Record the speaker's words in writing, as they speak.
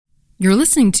You're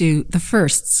listening to The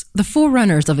Firsts, the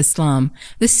Forerunners of Islam,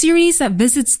 the series that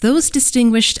visits those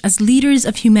distinguished as leaders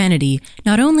of humanity,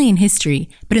 not only in history,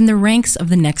 but in the ranks of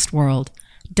the next world.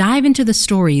 Dive into the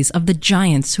stories of the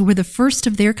giants who were the first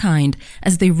of their kind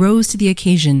as they rose to the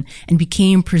occasion and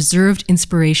became preserved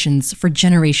inspirations for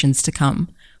generations to come.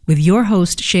 With your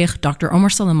host, Sheikh Dr. Omar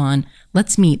Salaman,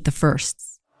 let's meet the firsts.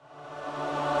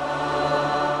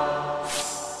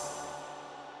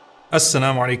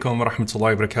 Assalamu alaikum wa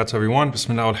rahmatullahi wa barakatuh, everyone.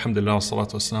 Bismillah, alhamdulillah, wa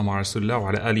salatu wa salamu ala rasulillah wa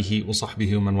ala alihi wa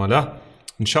sahbihi wa man wala.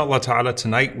 Inshallah ta'ala,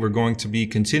 tonight we're going to be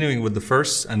continuing with the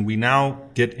firsts, and we now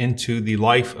get into the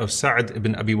life of Saad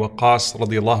ibn Abi Waqqas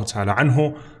radiyallahu ta'ala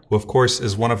anhu, who of course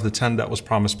is one of the 10 that was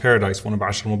promised paradise, one of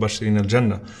Ashar Mubashirin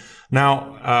al-Jannah.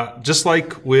 Now, just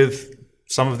like with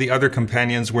some of the other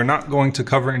companions, we're not going to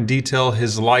cover in detail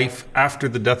his life after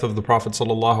the death of the Prophet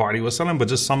ﷺ, but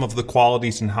just some of the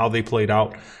qualities and how they played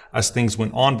out as things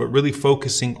went on, but really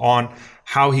focusing on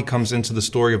how he comes into the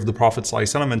story of the Prophet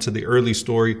ﷺ and to the early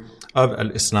story of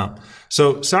Al-Islam.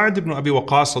 So Saad ibn Abi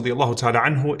Waqqas radiyallahu ta'ala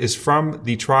anhu is from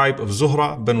the tribe of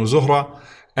Zuhra, Banu Zuhra,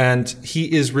 and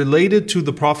he is related to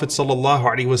the Prophet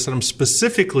ﷺ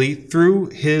specifically through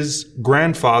his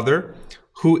grandfather,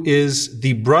 who is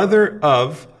the brother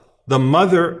of the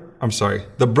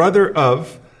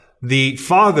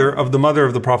father of the mother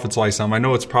of the Prophet ﷺ. I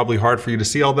know it's probably hard for you to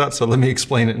see all that, so let me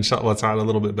explain it inshallah ta'ala a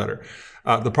little bit better.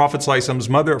 The Prophet ﷺ's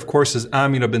mother, of course, is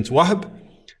Amina bint Wahb,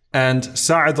 and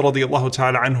Sa'ad radiyallahu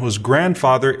ta'ala anhu's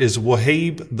grandfather is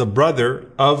Wahib, the brother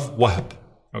of Wahb.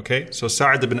 Okay, so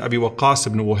Sa'ad ibn Abi Waqqas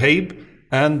ibn Wahib,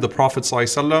 and the Prophet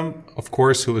ﷺ, of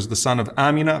course, who is the son of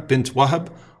Amina bint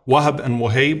Wahb. Wahab and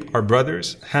Wahib are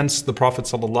brothers. Hence, the Prophet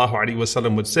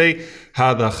ﷺ would say,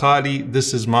 "Hada khali,"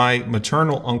 this is my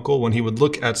maternal uncle, when he would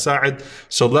look at Sa'ad.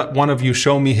 So let one of you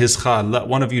show me his khal. Let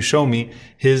one of you show me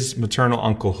his maternal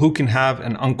uncle. Who can have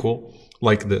an uncle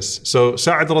like this? So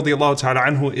Sa'ad radiyallahu ta'ala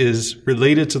anhu is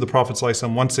related to the Prophet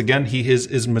ﷺ. Once again, he is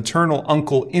his maternal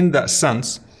uncle in that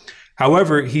sense.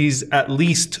 However, he's at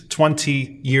least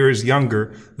 20 years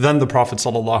younger than the Prophet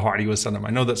ﷺ. I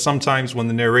know that sometimes when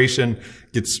the narration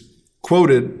gets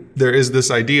quoted, there is this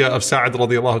idea of Sa'ad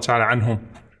radiyallahu ta'ala anhu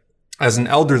as an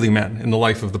elderly man in the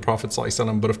life of the Prophet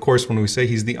ﷺ. But of course, when we say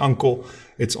he's the uncle,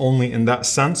 it's only in that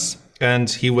sense. And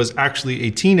he was actually a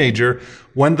teenager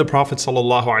when the Prophet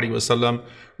ﷺ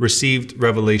received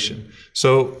revelation.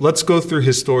 So let's go through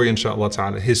his story, inshallah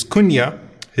ta'ala. His kunya,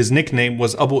 his nickname,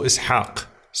 was Abu Ishaq.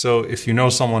 So if you know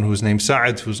someone who's named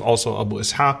Sa'ad, who's also Abu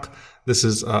Ishaq, this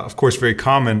is, of course, very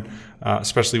common,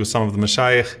 especially with some of the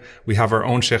mashayikh. We have our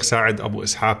own Sheikh Sa'ad Abu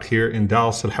Ishaq here in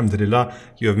Dals, alhamdulillah.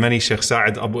 You have many Sheikh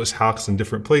Sa'ad Abu Ishaqs in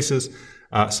different places,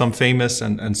 some famous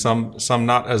and some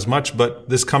not as much, but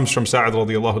this comes from Sa'ad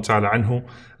radiyallahu ta'ala anhu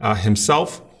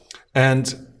himself.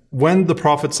 And when the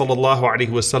Prophet sallallahu alaihi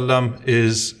wasallam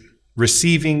is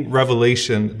receiving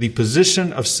revelation, the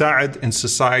position of Sa'ad in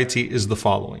society is the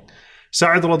following.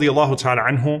 Sa'ad radiyallahu ta'ala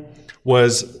anhu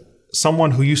was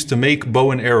someone who used to make bow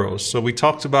and arrows. So we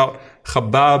talked about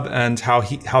Khabbab and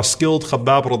how skilled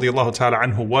Khabbab radiyallahu ta'ala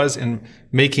anhu was in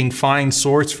making fine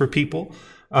swords for people.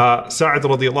 Sa'ad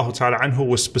radiyallahu ta'ala anhu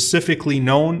was specifically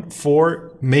known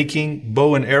for making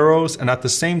bow and arrows, and at the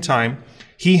same time,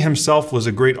 he himself was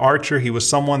a great archer. He was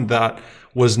someone that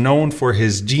was known for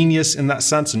his genius in that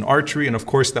sense in archery, and of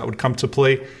course that would come to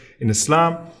play in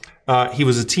Islam. He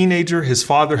was a teenager. His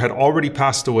father had already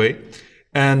passed away.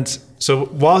 And so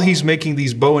while he's making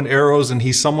these bow and arrows, and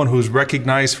he's someone who's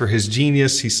recognized for his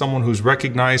genius, he's someone who's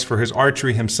recognized for his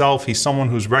archery himself, he's someone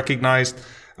who's recognized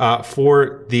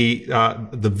for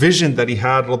the vision that he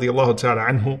had, radiyallahu ta'ala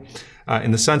anhu,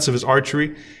 in the sense of his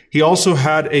archery. He also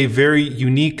had a very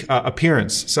unique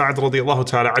appearance. Sa'ad radiyallahu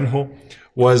ta'ala anhu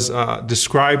was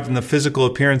described in the physical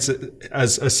appearance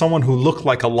as someone who looked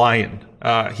like a lion.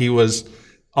 He was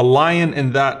a lion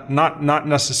in that, not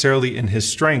necessarily in his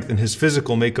strength, in his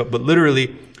physical makeup, but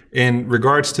literally in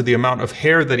regards to the amount of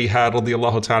hair that he had,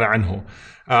 radiyallahu ta'ala anhu.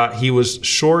 He was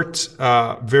short,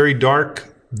 very dark,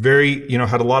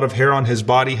 had a lot of hair on his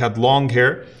body, had long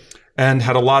hair, and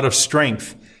had a lot of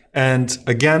strength. And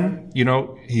again,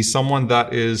 he's someone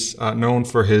that is known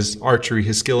for his archery,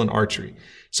 his skill in archery.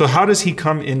 So how does he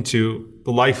come into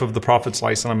the life of the Prophet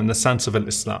ﷺ in the sense of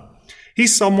Islam?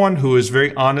 He's someone who is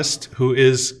very honest, who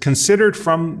is considered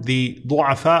from the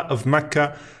du'afa of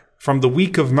Mecca, from the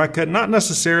weak of Mecca, not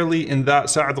necessarily in that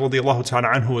Sa'ad radiyallahu ta'ala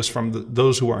anhu is from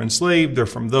those who are enslaved, or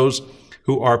from those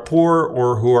who are poor,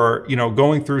 or who are,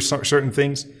 going through certain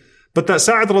things. But that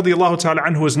Sa'ad radiyallahu ta'ala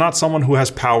anhu is not someone who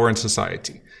has power in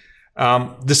society.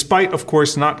 Despite, of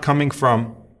course, not coming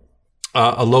from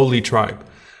a lowly tribe.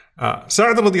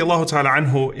 Saad radiallahu ta'ala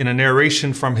anhu, in a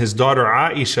narration from his daughter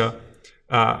Aisha,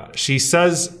 she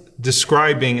says,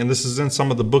 describing, and this is in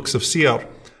some of the books of Siyar,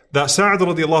 that Saad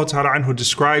radiallahu ta'ala anhu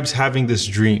describes having this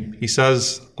dream. He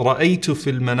says, رَأَيْتُ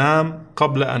فِي الْمَنَامِ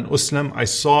قَبْلَ أَنْ أُسْلَمْ, I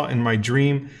saw in my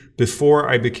dream before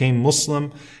I became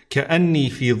Muslim,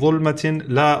 كَأَنِّي فِي ظُلْمَةٍ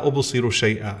لَا أُبْصِرُ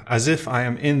شَيْئًا, as if I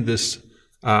am in this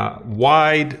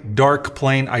wide, dark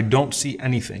plain, I don't see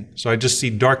anything. So I just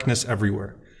see darkness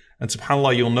everywhere. And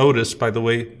subhanAllah, you'll notice, by the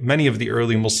way, many of the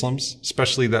early Muslims,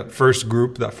 especially that first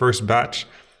group, that first batch,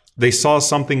 they saw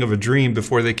something of a dream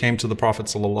before they came to the Prophet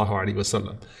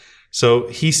ﷺ. So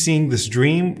he's seeing this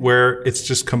dream where it's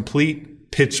just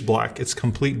complete pitch black. It's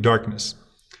complete darkness.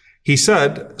 He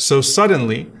said, so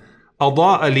suddenly,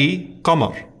 أَضَاءَ لِي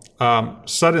قَمَرٌ,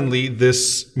 suddenly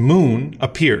this moon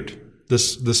appeared.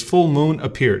 This full moon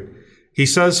appeared. He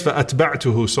says,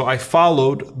 فَأَتْبَعْتُهُ, so I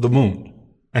followed the moon.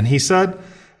 And he said,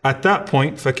 at that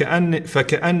point, فَكَأَنِّي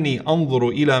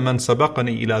أَنظُرُ إِلَى مَنْ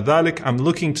سَبَقَنِي إِلَى ذَلِكَ, I'm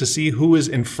looking to see who is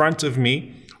in front of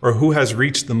me or who has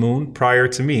reached the moon prior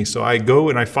to me. So I go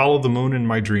and I follow the moon in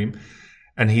my dream.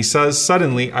 And he says,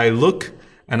 suddenly I look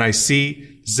and I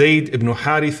see Zayd ibn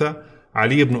Haritha,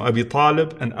 Ali ibn Abi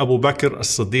Talib, and Abu Bakr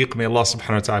as-Siddiq. May Allah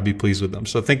subhanahu wa ta'ala be pleased with them.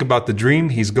 So think about the dream.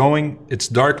 He's going, it's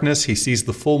darkness. He sees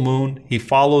the full moon. He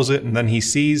follows it. And then he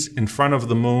sees in front of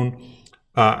the moon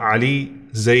Ali,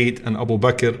 Zayd, and Abu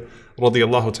Bakr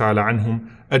radiyallahu ta'ala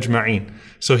anhum ajma'een.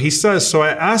 So he says, so I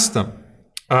asked them,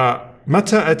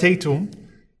 Mata ataytum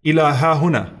ila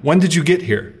hahuna, when did you get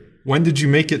here? When did you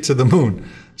make it to the moon?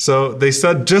 So they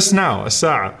said, just now,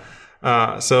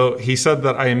 as-sa'a. So he said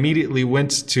that I immediately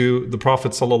went to the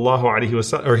Prophet sallallahu alaihi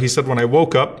wasallam, or he said, when I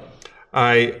woke up,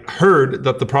 I heard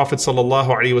that the Prophet sallallahu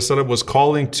alaihi wasallam was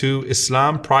calling to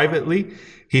Islam privately.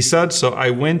 He said, so I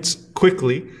went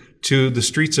quickly to the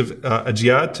streets of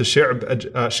Ajyad, to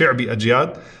Shi'bi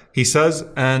Ajyad. He says,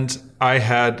 and I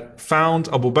had found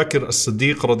Abu Bakr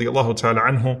as-Siddiq radiyallahu ta'ala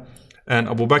anhu, and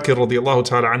Abu Bakr radiyallahu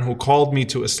ta'ala anhu called me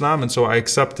to Islam, and so I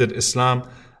accepted Islam,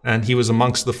 and he was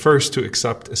amongst the first to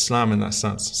accept Islam in that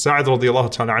sense. Saad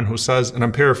radiyallahu ta'ala anhu says, and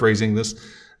I'm paraphrasing this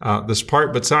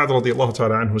part, but Saad radiyallahu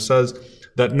ta'ala anhu says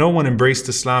that no one embraced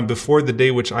Islam before the day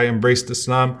which I embraced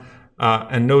Islam,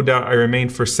 and no doubt I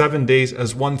remained for 7 days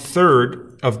as 1/3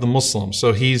 of the Muslims.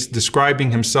 So he's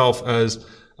describing himself as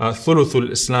thuluthul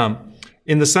Islam,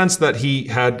 in the sense that he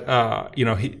had,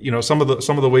 some of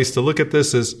the ways to look at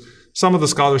this is, some of the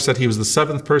scholars said he was the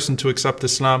 7th person to accept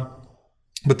Islam,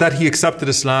 but that he accepted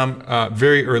Islam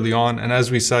very early on. And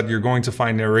as we said, you're going to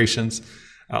find narrations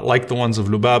like the ones of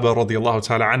Lubaba radiyallahu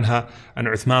ta'ala anha and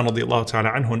Uthman radiyallahu ta'ala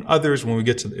anhu and others, when we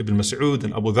get to Ibn Mas'ud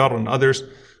and Abu Dharr and others.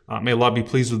 May Allah be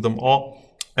pleased with them all.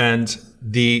 And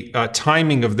the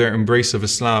timing of their embrace of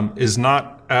Islam is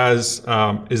not as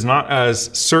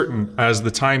certain as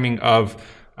the timing of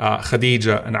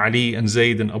Khadija and Ali and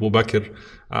Zayd and Abu Bakr.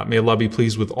 May Allah be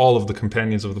pleased with all of the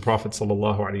companions of the Prophet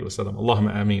sallallahu alaihi wasallam.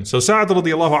 Allahumma ameen. So Sa'ad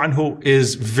radiyallahu anhu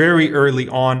is very early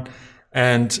on,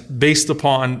 and based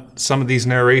upon some of these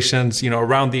narrations,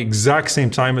 around the exact same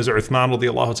time as Uthman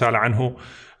radiyallahu ta'ala anhu,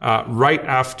 right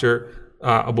after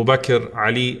Abu Bakr,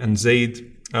 Ali, and Zayd,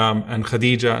 and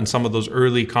Khadija, and some of those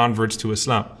early converts to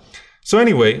Islam. So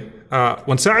anyway,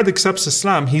 when Sa'ad accepts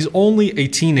Islam, he's only a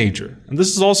teenager. And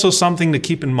this is also something to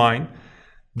keep in mind,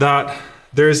 that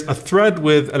there's a thread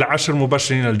with Al-Ashr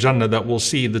Mubashirin al-Jannah that we'll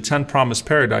see, the 10 promised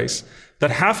paradise, that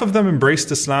half of them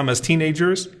embraced Islam as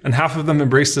teenagers, and half of them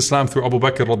embraced Islam through Abu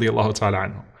Bakr radiyallahu ta'ala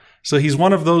anhu. So he's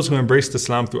one of those who embraced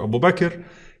Islam through Abu Bakr,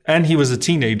 and he was a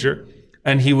teenager,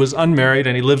 and he was unmarried,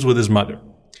 and he lives with his mother.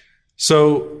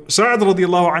 So Sa'ad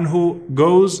radiallahu anhu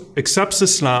goes, accepts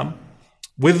Islam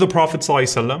with the Prophet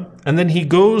ﷺ, and then he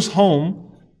goes home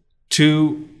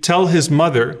to tell his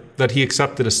mother that he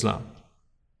accepted Islam.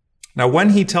 Now, when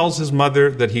he tells his mother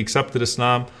that he accepted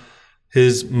Islam,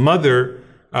 his mother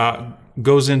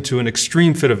goes into an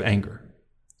extreme fit of anger.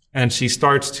 And she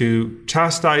starts to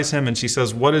chastise him, and she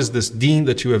says, what is this deen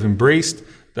that you have embraced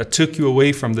that took you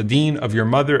away from the deen of your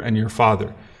mother and your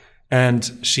father?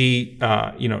 And she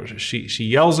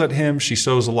yells at him. She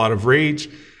shows a lot of rage.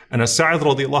 And as Sa'ad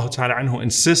radiallahu ta'ala anhu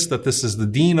insists that this is the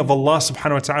deen of Allah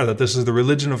subhanahu wa ta'ala, that this is the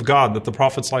religion of God, that the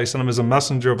Prophet ﷺ is a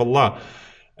messenger of Allah.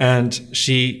 And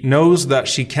she knows that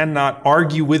she cannot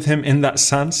argue with him in that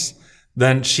sense.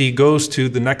 Then she goes to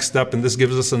the next step, and this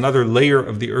gives us another layer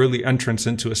of the early entrance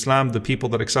into Islam, the people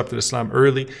that accepted Islam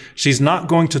early. She's not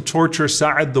going to torture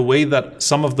Sa'ad the way that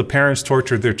some of the parents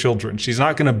torture their children. She's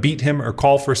not going to beat him or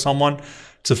call for someone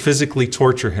to physically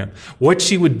torture him. What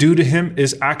she would do to him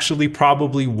is actually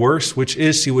probably worse, which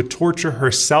is she would torture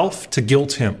herself to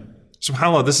guilt him.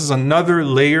 SubhanAllah, this is another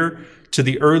layer to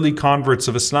the early converts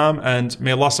of Islam, and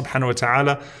may Allah subhanahu wa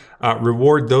ta'ala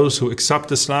reward those who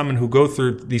accept Islam and who go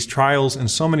through these trials in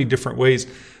so many different ways.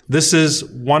 This is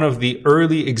one of the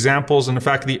early examples, and in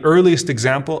fact, the earliest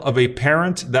example of a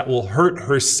parent that will hurt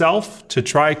herself to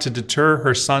try to deter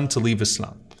her son to leave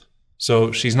Islam.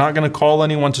 So she's not going to call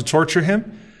anyone to torture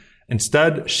him.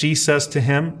 Instead, she says to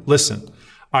him, listen,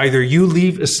 either you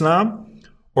leave Islam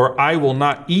or I will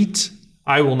not eat,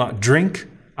 I will not drink,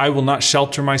 I will not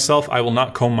shelter myself, I will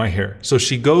not comb my hair. So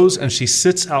she goes and she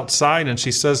sits outside and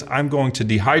she says, I'm going to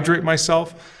dehydrate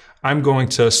myself. I'm going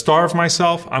to starve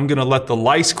myself. I'm going to let the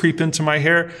lice creep into my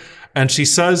hair. And she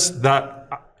says that,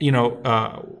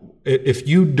 if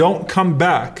you don't come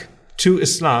back to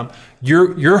Islam,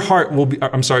 your heart will be,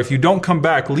 if you don't come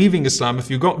back leaving Islam,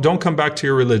 if you don't come back to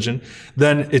your religion,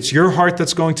 then it's your heart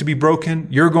that's going to be broken.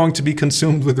 You're going to be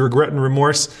consumed with regret and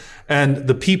remorse, and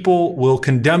the people will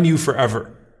condemn you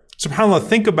forever. SubhanAllah,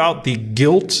 think about the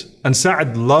guilt. And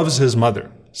Saad loves his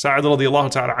mother. Saad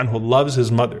radiallahu ta'ala anhu loves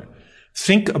his mother.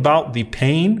 Think about the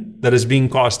pain that is being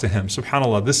caused to him.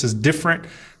 SubhanAllah, this is different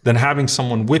than having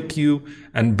someone whip you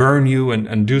and burn you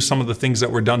and do some of the things that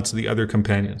were done to the other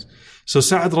companions. So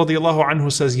Saad radiallahu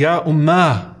anhu says, Ya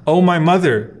ummah, oh my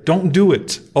mother, don't do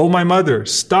it. Oh my mother,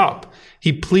 stop.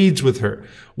 He pleads with her.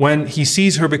 When he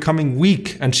sees her becoming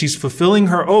weak and she's fulfilling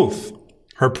her oath,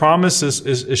 her promise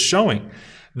is showing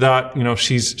that,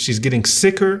 she's getting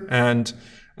sicker, and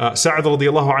Sa'ad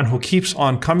radiallahu anhu keeps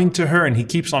on coming to her and he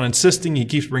keeps on insisting. He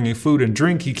keeps bringing food and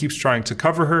drink. He keeps trying to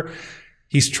cover her.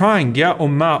 He's trying, Ya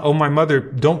ummah, oh my mother,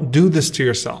 don't do this to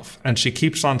yourself. And she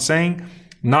keeps on saying,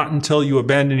 not until you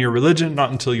abandon your religion,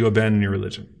 not until you abandon your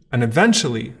religion. And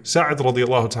eventually, Sa'ad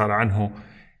radiallahu ta'ala anhu,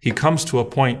 he comes to a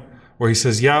point where he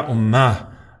says, Ya ummah,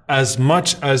 as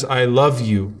much as I love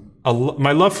you, Allah,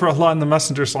 my love for Allah and the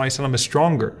Messenger sallallahu alaihi wasallam is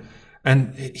stronger.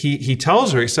 And he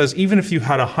tells her, he says, even if you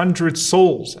had 100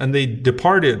 souls and they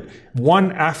departed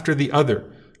one after the other,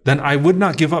 then I would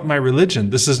not give up my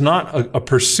religion. This is not a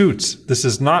pursuit. This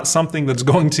is not something that's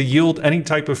going to yield any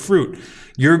type of fruit.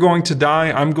 You're going to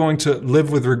die. I'm going to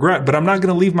live with regret, but I'm not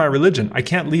going to leave my religion. I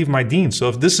can't leave my deen. So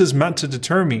if this is meant to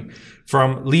deter me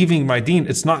from leaving my deen,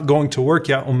 it's not going to work.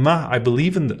 Ya ummah, I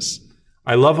believe in this.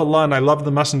 I love Allah and I love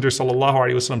the Messenger sallallahu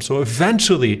alaihi wasallam. So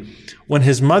eventually, when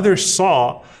his mother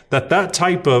saw that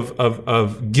type of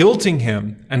guilting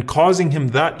him and causing him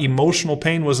that emotional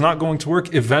pain was not going to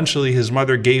work, eventually his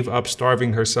mother gave up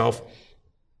starving herself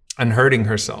and hurting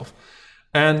herself.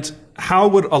 And how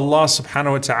would Allah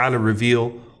subhanahu wa ta'ala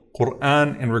reveal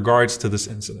Quran in regards to this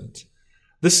incident?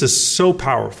 This is so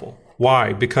powerful.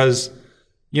 Why? Because,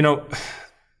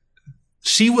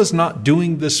 she was not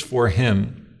doing this for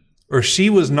him, or she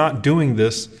was not doing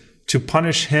this to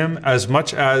punish him as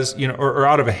much as, or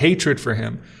out of a hatred for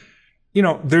him.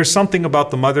 There's something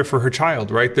about the mother for her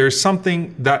child, right? There's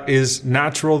something that is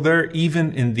natural there,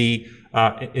 even in the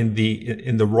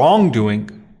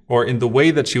wrongdoing, or in the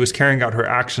way that she was carrying out her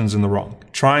actions in the wrong,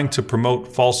 trying to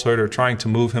promote falsehood or trying to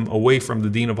move him away from the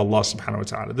deen of Allah subhanahu wa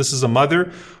ta'ala. This is a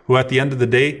mother who at the end of the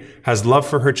day has love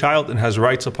for her child and has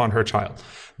rights upon her child.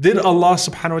 Did Allah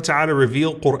subhanahu wa ta'ala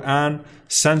reveal Quran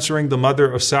censoring the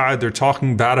mother of Sa'ad or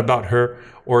talking bad about her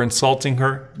or insulting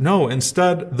her? No,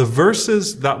 instead, the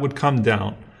verses that would come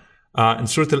down in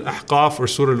Surah Al-Ahqaf or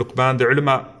Surah Luqman, the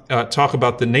ulama talk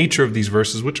about the nature of these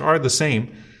verses, which are the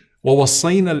same.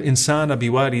 وَوَصَّيْنَا الْإِنسَانَ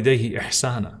بِوَالِدَيْهِ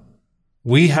إِحْسَانًا.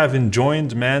 We have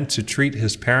enjoined man to treat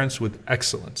his parents with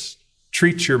excellence.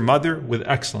 Treat your mother with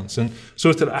excellence. In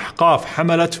Surah Al-Ahqaf,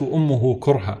 حَمَلَتْهُ أُمُّهُ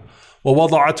كُرْهًا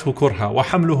وَوَضَعَتْهُ كُرْهًا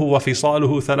وَحَمْلُهُ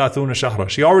وَفِصَالُهُ 30 شهرًا.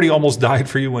 She already almost died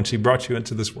for you when she brought you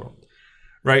into this world.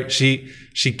 Right? She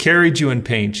carried you in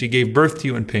pain. She gave birth to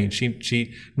you in pain.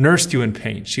 She nursed you in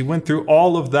pain. She went through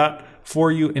all of that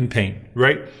for you in pain.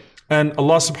 Right? And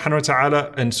Allah subhanahu wa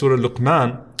ta'ala in Surah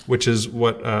Luqman, which is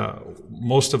what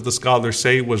most of the scholars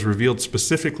say was revealed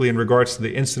specifically in regards to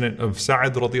the incident of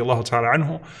Sa'ad radiallahu ta'ala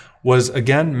anhu, was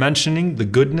again mentioning the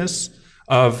goodness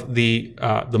of the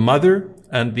mother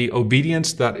and the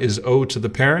obedience that is owed to the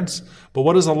parents. But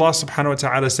what does Allah subhanahu wa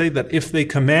ta'ala say? That if they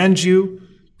command you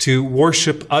to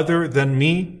worship other than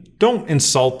me, don't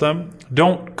insult them,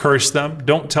 don't curse them,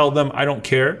 don't tell them I don't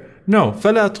care. No,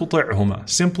 فَلَا تُطِعْهُمَا.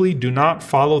 Simply do not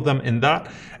follow them in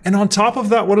that. And on top of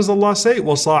that, what does Allah say?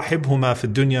 وَصَاحِبْهُمَا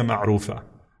فِي الدُّنْيَا مَعْرُوفًا.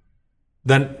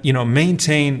 Then,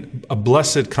 maintain a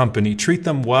blessed company. Treat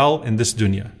them well in this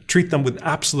dunya. Treat them with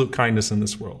absolute kindness in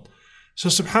this world. So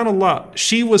subhanAllah,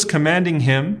 she was commanding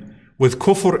him with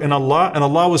kufr in Allah, and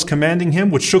Allah was commanding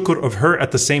him with shukr of her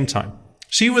at the same time.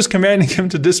 She was commanding him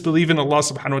to disbelieve in Allah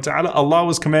subhanahu wa ta'ala. Allah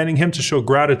was commanding him to show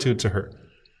gratitude to her.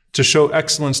 to show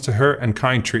excellence to her and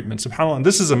kind treatment. SubhanAllah. And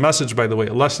this is a message, by the way,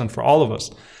 a lesson for all of us.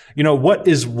 You know, what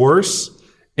is worse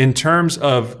in terms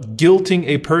of guilting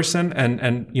a person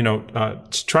and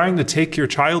trying to take your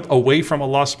child away from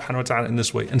Allah subhanahu wa ta'ala in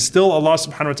this way? And still Allah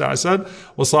subhanahu wa ta'ala said,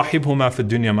 وَصَاحِبْهُمَا فِي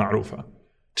الدُّنْيَا مَعْرُوفًا.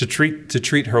 To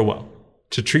treat her well.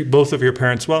 To treat both of your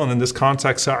parents well. And in this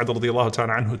context, Saad radiallahu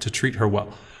ta'ala anhu, to treat her well.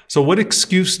 So what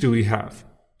excuse do we have,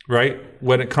 right,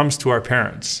 when it comes to our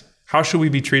parents? How should we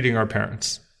be treating our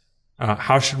parents?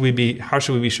 How should we be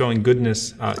showing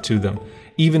goodness to them?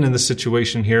 Even in the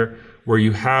situation here where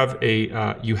you have a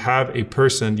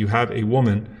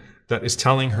woman that is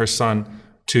telling her son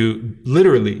to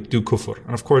literally do kufr.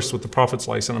 And of course, what the Prophet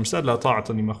ﷺ said, لا طاعة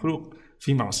لمخلوق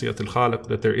في معصية الخالق,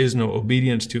 that there is no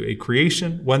obedience to a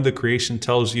creation when the creation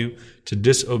tells you to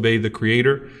disobey the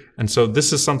Creator. And so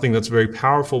this is something that's very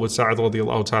powerful with Saad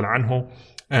radiallahu ta'ala anhu,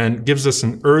 and gives us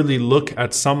an early look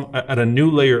at a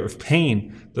new layer of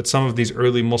pain that some of these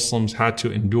early Muslims had to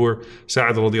endure.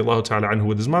 Saad radiallahu ta'ala anhu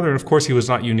with his mother, and of course he was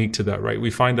not unique to that, right? We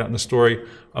find that in the story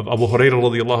of Abu Hurairah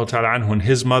radiallahu ta'ala anhu and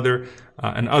his mother,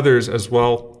 and others as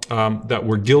well, that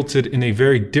were guilted in a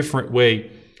very different way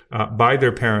by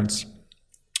their parents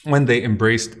when they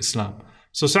embraced Islam.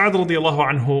 So Saad radiallahu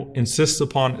anhu insists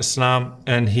upon Islam,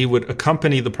 and he would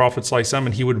accompany the Prophet ﷺ,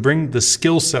 and he would bring the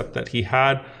skill set that he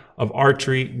had of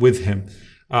archery with him.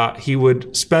 He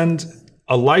would spend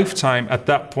a lifetime at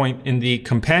that point in the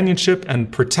companionship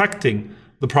and protecting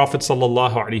the Prophet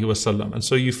sallallahu alaihi wasallam. And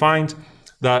so you find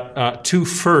that two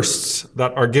firsts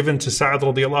that are given to Saad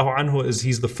radiallahu anhu is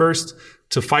he's the first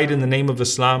to fight in the name of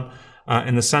Islam,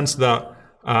 in the sense that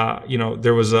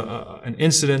there was an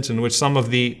incident in which some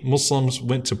of the Muslims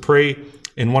went to pray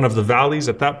in one of the valleys.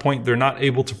 At that point, they're not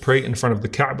able to pray in front of the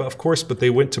Kaaba, of course, but they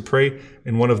went to pray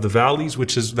in one of the valleys,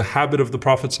 which is the habit of the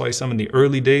Prophet ﷺ in the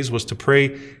early days, was to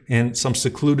pray in some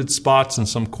secluded spots and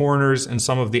some corners and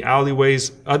some of the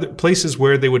alleyways, other places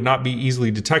where they would not be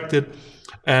easily detected.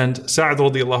 And Sa'd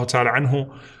radiallahu ta'ala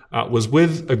anhu was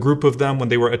with a group of them when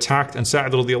they were attacked, and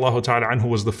Sa'd radiallahu ta'ala anhu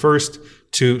was the first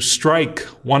to strike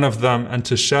one of them and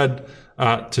to shed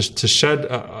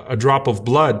a drop of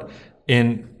blood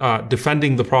in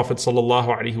defending the Prophet sallallahu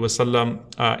alaihi wasallam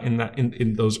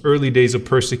in those early days of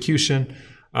persecution.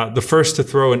 The first to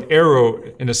throw an arrow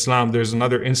in Islam. There's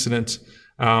another incident,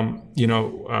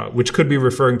 which could be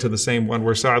referring to the same one,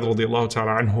 where Sa'd radiallahu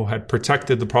ta'ala anhu had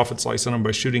protected the Prophet sallallahu alaihi wasallam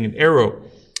by shooting an arrow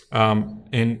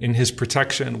in his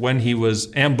protection when he was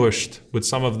ambushed with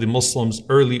some of the Muslims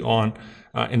early on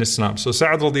in Islam. So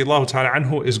Sa'd radiallahu ta'ala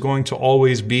anhu is going to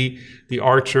always be the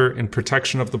archer in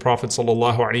protection of the Prophet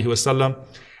sallallahu alaihi wasallam,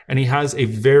 and he has a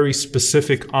very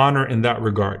specific honor in that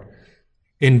regard.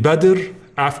 In Badr,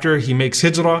 after he makes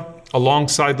hijrah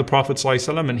alongside the Prophet sallallahu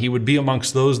alaihi wasallam, and he would be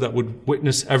amongst those that would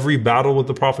witness every battle with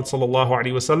the Prophet sallallahu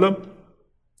alaihi wasallam,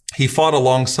 he fought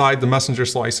alongside the Messenger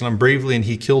sallallahu alaihi wasallam bravely, and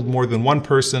he killed more than one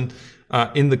person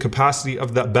in the capacity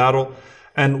of that battle.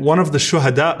 And one of the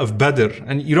shuhada of Badr,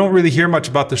 and you don't really hear much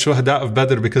about the shuhada of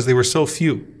Badr because they were so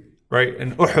few, right?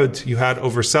 In Uhud, you had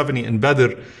over 70. In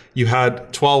Badr, you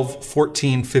had 12,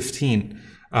 14, 15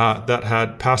 that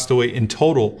had passed away in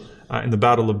total in the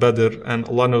Battle of Badr. And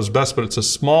Allah knows best, but it's a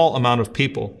small amount of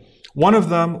people. One of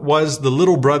them was the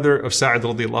little brother of Sa'd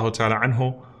radiallahu ta'ala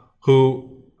anhu, who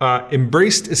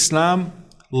embraced Islam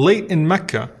late in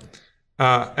Mecca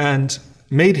and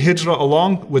made hijrah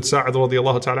along with Sa'd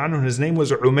radiallahu ta'ala anhu, and his name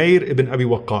was Umayr ibn Abi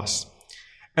Waqqas.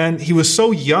 And he was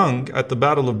so young at the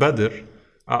Battle of Badr,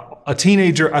 a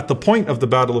teenager at the point of the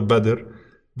Battle of Badr,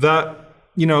 that,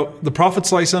 the Prophet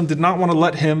ﷺ did not want to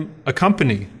let him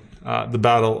accompany the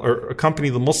battle or accompany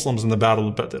the Muslims in the Battle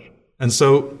of Badr. And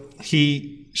so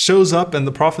he shows up, and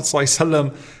the Prophet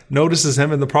ﷺ notices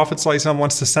him, and the Prophet ﷺ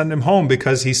wants to send him home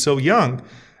because he's so young,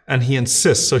 and he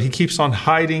insists. So he keeps on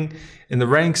hiding in the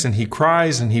ranks, and he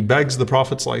cries and he begs the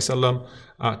Prophet ﷺ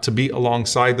to be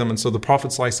alongside them. And so the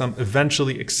Prophet ﷺ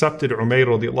eventually accepted Umayr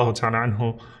radiallahu ta'ala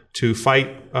anhu to fight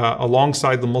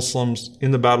alongside the Muslims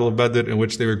in the Battle of Badr, in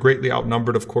which they were greatly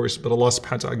outnumbered, of course, but Allah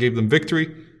subhanahu wa ta'ala gave them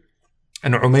victory.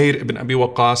 And Umayr ibn Abi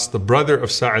Waqqas, the brother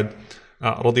of Sa'd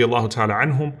radiallahu ta'ala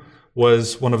anhum,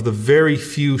 was one of the very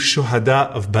few shuhada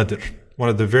of Badr. One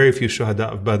of the very few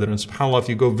shuhada of Badr. And subhanAllah, if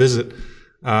you go visit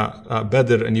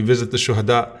Badr and you visit the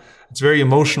shuhada, it's very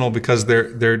emotional because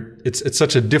it's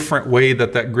such a different way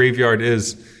that graveyard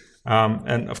is.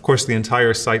 And of course, the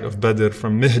entire site of Badr,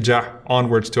 from Mihjah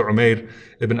onwards to Umayr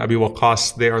ibn Abi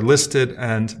Waqqas, they are listed,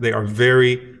 and they are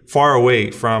very far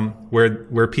away from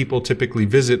where people typically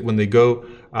visit when they go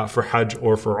for Hajj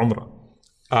or for Umrah.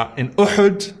 In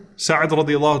Uhud, Sa'd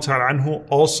radiallahu ta'ala anhu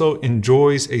also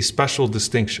enjoys a special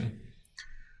distinction.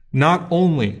 Not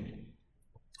only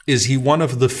is he one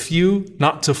of the few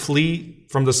not to flee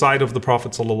from the side of the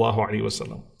Prophet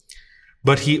ﷺ.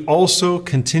 But he also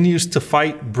continues to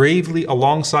fight bravely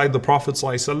alongside the Prophet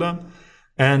ﷺ,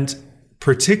 and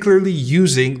particularly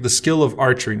using the skill of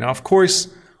archery. Now, of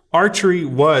course, archery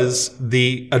was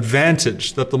the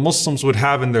advantage that the Muslims would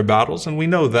have in their battles. And we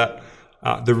know that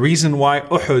the reason why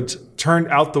Uhud turned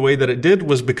out the way that it did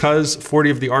was because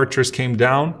 40 of the archers came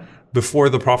down before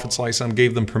the Prophet ﷺ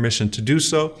gave them permission to do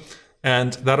so.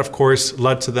 And that, of course,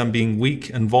 led to them being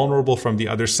weak and vulnerable from the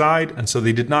other side. And so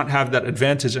they did not have that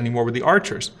advantage anymore with the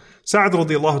archers. Sa'ad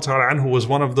radiallahu ta'ala anhu was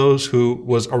one of those who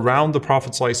was around the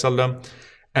Prophet ﷺ,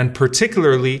 and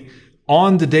particularly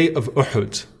on the day of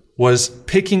Uhud, was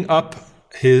picking up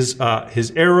his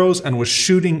arrows and was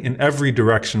shooting in every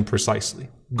direction precisely,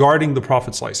 guarding the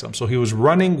Prophet ﷺ. So he was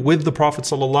running with the Prophet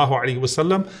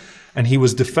ﷺ, and he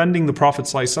was defending the Prophet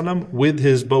ﷺ with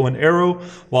his bow and arrow,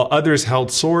 while others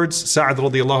held swords. Sa'ad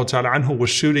radiallahu ta'ala anhu was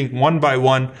shooting one by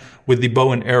one with the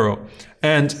bow and arrow.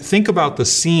 And think about the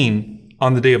scene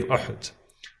on the day of Uhud.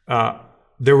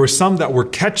 There were some that were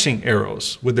catching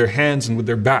arrows with their hands and with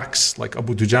their backs, like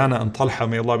Abu Dujana and Talha,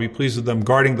 may Allah be pleased with them,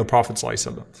 guarding the Prophet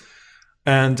ﷺ.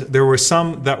 And there were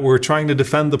some that were trying to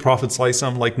defend the Prophet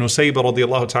ﷺ, like Nusayba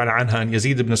radiallahu ta'ala anha and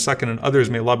Yazid ibn Sakan and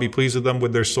others, may Allah be pleased with them,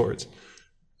 with their swords.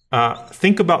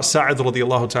 Think about Sa'ad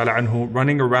radiallahu ta'ala anhu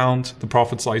running around the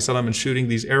Prophet ﷺ and shooting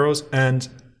these arrows, and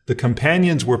the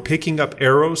companions were picking up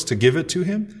arrows to give it to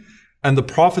him, and the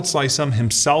Prophet ﷺ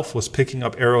himself was picking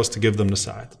up arrows to give them to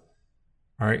Sa'ad.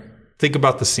 All right, think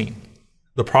about the scene.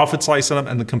 The Prophet ﷺ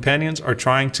and the companions are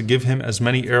trying to give him as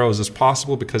many arrows as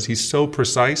possible because he's so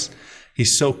precise,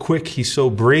 he's so quick, he's so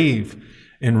brave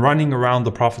in running around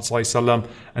the Prophet ﷺ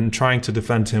and trying to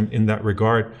defend him in that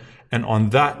regard. And on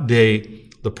that day,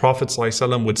 the Prophet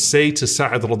ﷺ would say to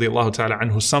Sa'ad radiallahu ta'ala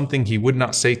anhu something he would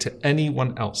not say to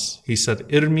anyone else. He said,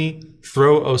 "Irmi,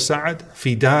 throw, O Sa'ad,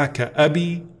 fidaka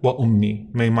abi wa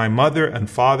ummi. May my mother and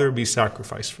father be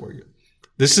sacrificed for you."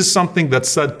 This is something that's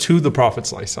said to the Prophet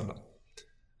ﷺ.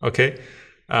 Okay?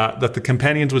 That the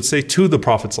companions would say to the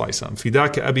Prophet ﷺ,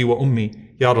 "Fidaka abi wa ummi,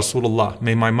 ya Rasulullah.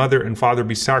 May my mother and father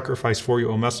be sacrificed for you,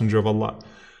 O Messenger of Allah."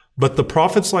 But the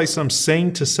Prophet ﷺ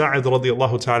saying to Sa'ad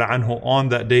radiallahu ta'ala anhu on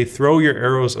that day, "Throw your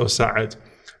arrows, O Sa'ad.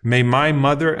 May my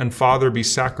mother and father be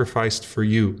sacrificed for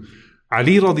you."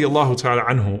 Ali radiallahu ta'ala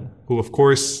anhu, who of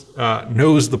course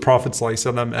knows the Prophet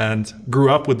ﷺ and grew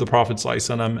up with the Prophet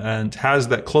ﷺ and has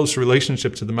that close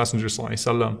relationship to the Messenger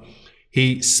ﷺ,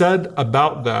 he said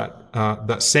about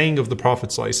that saying of the Prophet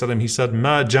ﷺ, he said,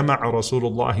 "Ma jama'a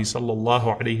Rasulullah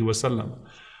sallallahu alayhi wa sallam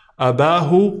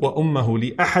abahu wa ummahu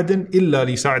li ahadin illa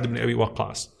li Saad ibn Abi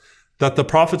Waqqas." That the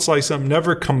Prophet ﷺ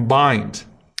never combined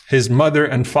his mother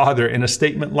and father in a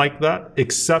statement like that,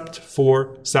 except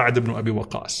for Sa'ad ibn Abi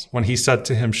Waqqas. When he said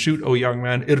to him, "Shoot, O young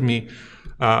man, irmi,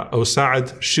 O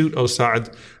Sa'ad, shoot, O Sa'ad,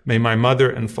 may my mother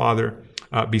and father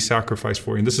be sacrificed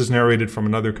for you." And this is narrated from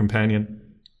another companion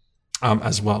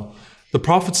as well. The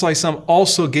Prophet ﷺ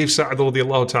also gave Sa'ad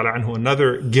radiallahu ta'ala anhu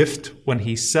another gift when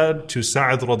he said to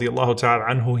Sa'ad radiallahu ta'ala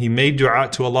anhu, he made dua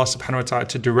to Allah subhanahu wa ta'ala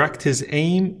to direct his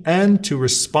aim and to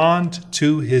respond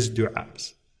to his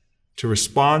du'as. To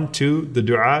respond to the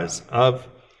du'as of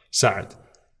Sa'ad.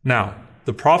 Now,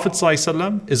 the Prophet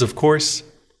ﷺ is of course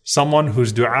someone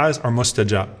whose du'as are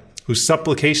mustajab, whose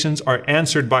supplications are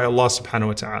answered by Allah subhanahu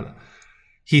wa ta'ala.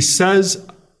 He says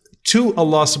to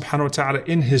Allah subhanahu wa ta'ala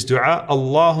in his dua,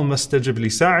 "Allahumma stajib li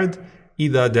Sa'ad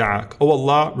idha da'ak." Oh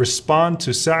Allah, respond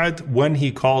to Sa'ad when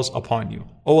he calls upon you.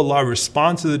 Oh Allah,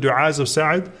 respond to the du'as of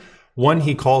Sa'ad when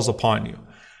he calls upon you.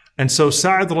 And so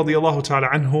Sa'ad radiallahu ta'ala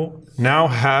anhu now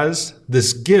has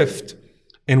this gift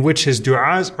in which his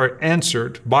du'as are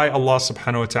answered by Allah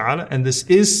subhanahu wa ta'ala. And this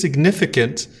is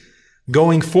significant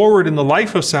going forward in the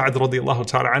life of Sa'ad radiallahu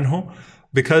ta'ala anhu,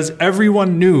 because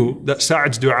everyone knew that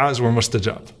Sa'ad's du'as were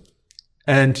mustajab.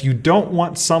 And you don't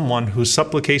want someone whose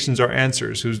supplications are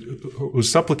answered,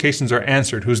 whose supplications are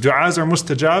answered, whose du'as are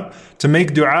mustajab, to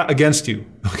make du'a against you.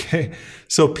 Okay?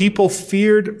 So people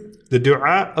feared the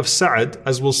du'a of Sa'ad,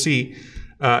 as we'll see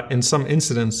in some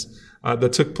incidents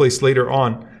that took place later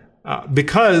on,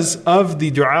 because of the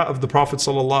du'a of the Prophet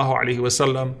sallallahu alaihi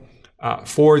wasallam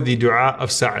for the du'a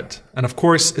of Sa'ad. And of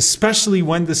course, especially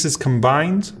when this is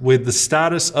combined with the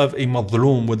status of a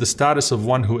madhloom, with the status of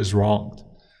one who is wronged.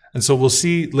 And so we'll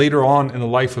see later on in the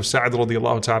life of Sa'ad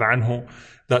radiallahu ta'ala anhu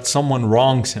that someone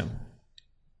wrongs him.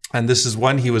 And this is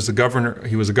when he was a governor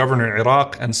in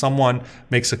Iraq, and someone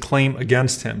makes a claim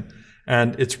against him.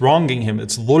 And it's wronging him,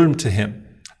 it's dhulm to him.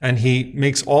 And he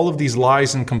makes all of these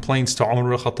lies and complaints to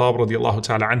Umar al-Khattab radiallahu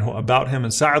ta'ala anhu about him.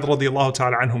 And Sa'ad radiallahu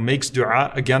ta'ala anhu makes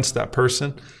dua against that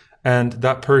person. and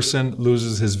that person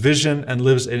loses his vision and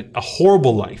lives a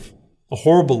horrible life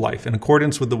in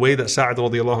accordance with the way that Saad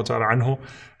radiallahu ta'ala anhu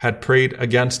had prayed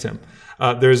against him.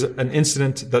 There's an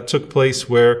incident that took place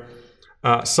where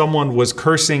someone was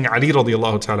cursing Ali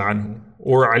radiallahu ta'ala anhu,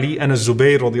 or Ali and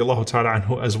Zubayr radiallahu ta'ala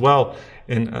anhu as well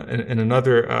in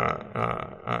another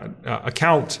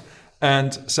account.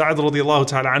 And Saad radiallahu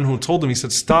ta'ala anhu told him, he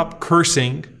said, stop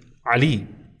cursing Ali.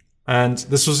 And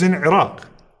this was in Iraq.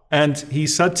 And he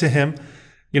said to him,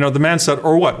 the man said,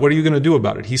 or what? What are you going to do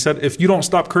about it? He said, if you don't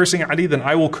stop cursing Ali, then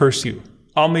I will curse you.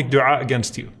 I'll make dua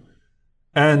against you.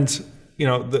 And,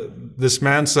 this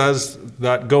man says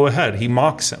that, go ahead. He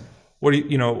mocks him.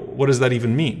 What does that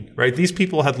even mean, right? These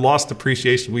people had lost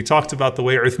appreciation. We talked about the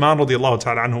way Uthman radiallahu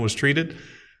ta'ala anhu was treated.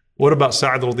 What about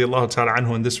Sa'ad radiallahu ta'ala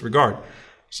anhu in this regard?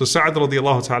 So Sa'ad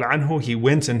radiallahu ta'ala anhu, he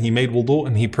went and he made wudu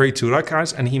and he prayed 2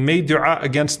 rak'ahs and he made dua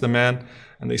against the man.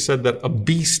 And they said that a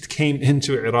beast came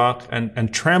into Iraq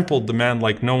and trampled the man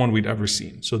like no one we'd ever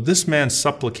seen. So this man's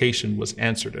supplication was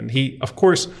answered. And he, of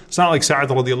course, it's not like Sa'ad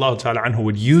radiallahu ta'ala anhu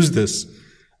would use this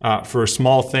for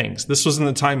small things. This was in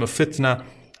the time of fitna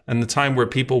and the time where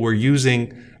people were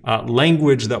using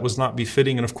language that was not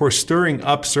befitting and, of course, stirring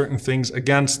up certain things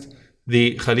against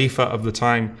the Khalifa of the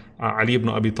time, Ali ibn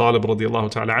Abi Talib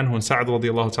radiallahu ta'ala anhu, and Sa'ad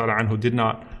radiallahu ta'ala anhu did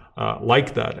not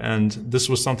like that. And this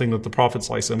was something that the Prophet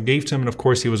ﷺ gave to him. And of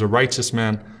course, he was a righteous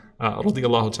man,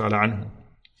 radiallahu ta'ala anhu.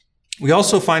 We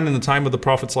also find in the time of the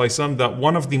Prophet ﷺ that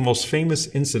one of the most famous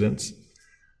incidents,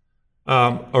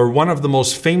 or one of the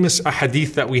most famous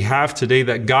ahadith that we have today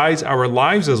that guides our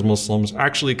lives as Muslims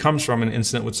actually comes from an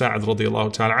incident with Sa'ad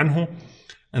radiallahu ta'ala anhu.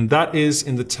 And that is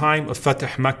in the time of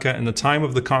Fatih Mecca, in the time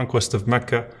of the conquest of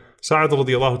Mecca, Sa'ad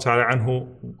radiallahu ta'ala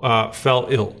anhu fell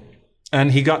ill.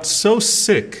 And he got so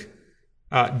sick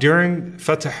during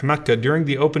Fatih Mecca, during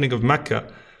the opening of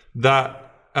Mecca,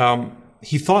 that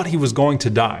he thought he was going to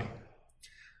die.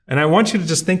 And I want you to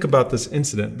just think about this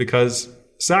incident, because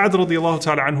Sa'ad radiallahu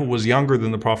ta'ala anhu was younger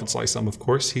than the Prophet ﷺ, of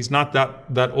course. He's not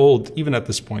that old, even at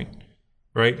this point,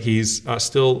 right? He's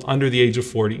still under the age of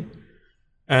 40.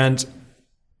 And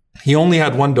he only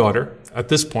had one daughter at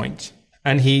this point,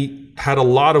 and he had a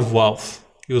lot of wealth.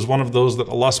 He was one of those that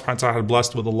Allah subhanahu wa ta'ala had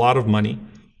blessed with a lot of money.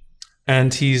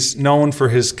 And he's known for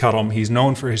his karam, he's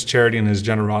known for his charity and his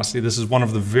generosity. This is one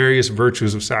of the various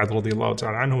virtues of Sa'ad radiallahu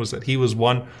ta'ala anhu, was that he was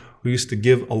one who used to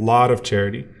give a lot of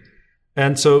charity.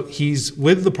 And so he's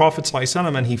with the Prophet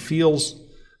ﷺ and he feels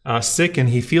sick and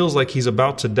he feels like he's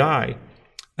about to die.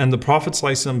 And the Prophet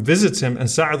ﷺ visits him, and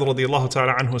Sa'ad radiallahu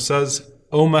ta'ala anhu says,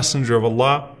 O Messenger of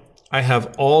Allah, I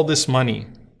have all this money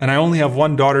and I only have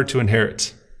one daughter to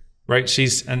inherit. Right? She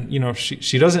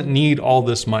doesn't need all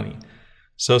this money.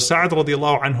 So Sa'ad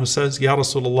radiallahu anhu says, Ya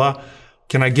Rasulullah,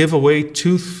 can I give away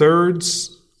 2/3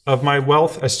 of my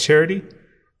wealth as charity?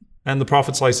 And the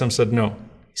Prophet ﷺ said, no.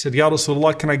 He said, Ya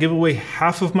Rasulullah, can I give away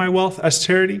half of my wealth as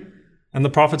charity? And the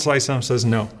Prophet ﷺ says,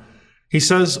 no. He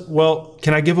says, well,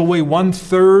 can I give away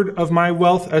 1/3 of my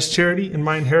wealth as charity in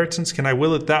my inheritance? Can I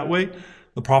will it that way?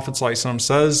 The Prophet ﷺ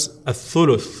says,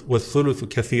 "Ath-thuluth wa-thuluthu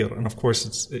kathir." And of course,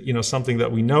 it's something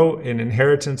that we know in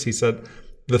inheritance. He said,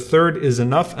 the 1/3 is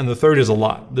enough and the 1/3 is a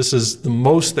lot. This is the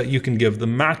most that you can give. The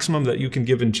maximum that you can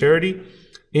give in charity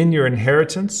in your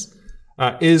inheritance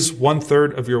is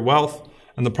 1/3 of your wealth.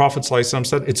 And the Prophet ﷺ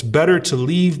said, it's better to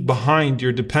leave behind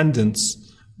your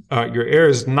dependents, your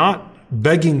heirs, not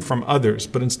begging from others,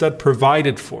 but instead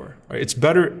provided for. Right? It's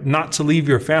better not to leave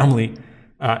your family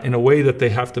in a way that they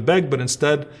have to beg, but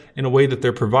instead in a way that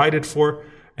they're provided for.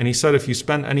 And he said, if you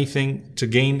spend anything to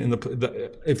gain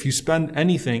if you spend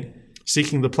anything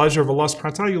seeking the pleasure of Allah subhanahu wa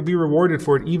ta'ala, you'll be rewarded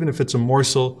for it, even if it's a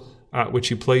morsel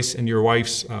which you place in your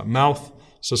wife's mouth.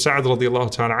 So Sa'ad radiallahu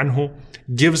ta'ala anhu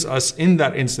gives us in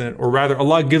that incident, or rather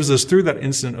Allah gives us through that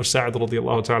incident of Sa'ad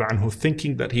radiallahu ta'ala anhu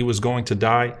thinking that he was going to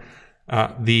die,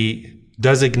 the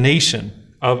designation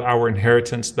of our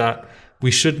inheritance, that we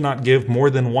should not give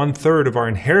more than 1/3 of our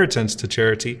inheritance to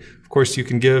charity. Of course, you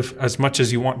can give as much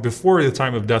as you want before the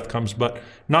time of death comes, but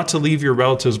not to leave your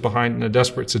relatives behind in a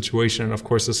desperate situation. And of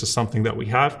course, this is something that we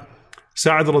have.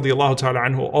 Sa'ad radiallahu ta'ala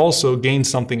anhu also gained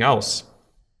something else.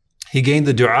 He gained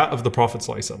the dua of the Prophet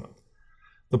ﷺ.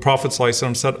 The Prophet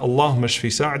ﷺ said, Allahumma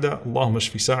shfi Sa'ada, Allahumma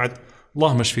shfi Sa'ad,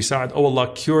 Allahumma shfi Sa'ad, oh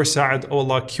Allah, cure Sa'ad, oh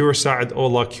Allah, cure Sa'ad, oh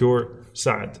Allah, cure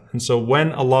Sa'ad. And so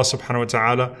when Allah subhanahu wa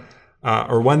ta'ala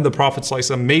or when the Prophet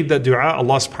ﷺ made that dua,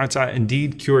 Allah subhanahu wa ta'ala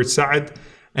indeed cured Sa'ad.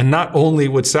 And not only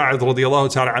would Sa'ad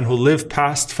radiallahu ta'ala anhu live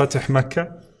past Fatih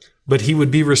Mecca, but he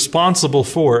would be responsible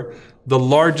for the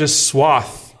largest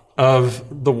swath of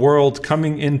the world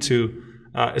coming into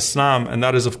Islam, and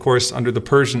that is of course under the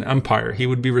Persian Empire. He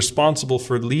would be responsible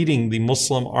for leading the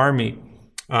Muslim army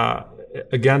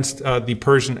against the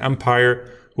Persian Empire,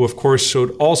 who of course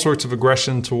showed all sorts of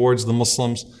aggression towards the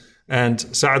Muslims. And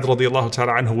Sa'ad radiallahu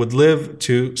ta'ala anhu would live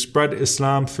to spread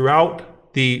Islam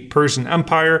throughout the Persian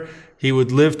Empire. He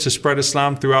would live to spread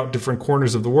Islam throughout different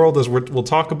corners of the world, as we'll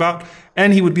talk about.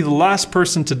 And he would be the last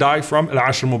person to die from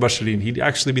Al-Ashr Mubashirin. He'd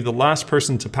actually be the last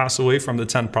person to pass away from the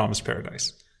 10 promised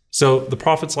paradise. So the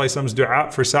Prophet ﷺ's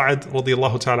dua for Sa'ad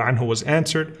radiallahu ta'ala anhu was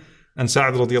answered. And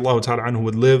Sa'ad radiallahu ta'ala anhu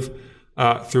would live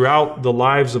throughout the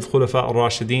lives of Khulafa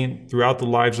al-Rashidin, throughout the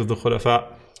lives of the Khulafa,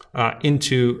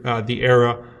 into the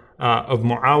era of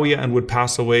Muawiyah, and would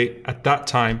pass away at that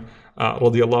time,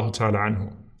 radiallahu ta'ala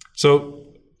anhu. So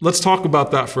let's talk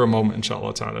about that for a moment,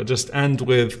 inshallah ta'ala. Just end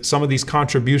with some of these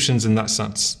contributions in that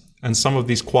sense, and some of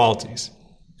these qualities.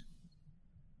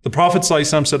 The Prophet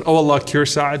ﷺ said, "Oh Allah, cure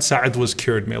Sa'ad." Sa'ad was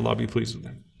cured, may Allah be pleased with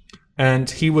him. And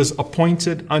he was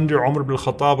appointed under Umar ibn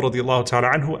al-Khattab radiallahu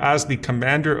ta'ala anhu as the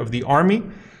commander of the army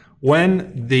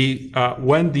when the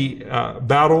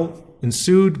battle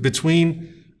ensued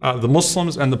between the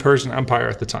Muslims and the Persian Empire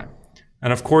at the time.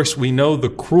 And of course, we know the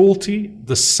cruelty,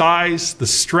 the size, the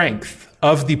strength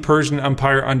of the Persian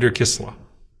Empire under Kisra,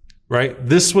 right?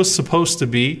 This was supposed to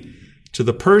be, to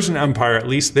the Persian Empire at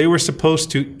least, they were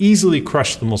supposed to easily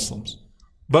crush the Muslims.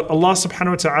 But Allah subhanahu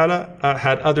wa ta'ala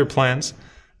had other plans.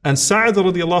 And Sa'ad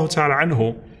radiallahu ta'ala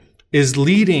anhu is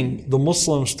leading the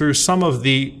Muslims through some of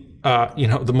the,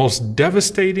 the most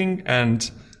devastating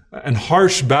and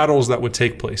harsh battles that would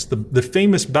take place. The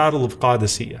famous battle of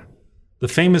Qadisiyah. The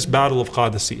famous battle of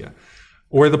Qadisiyah.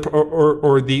 Or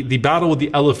the battle with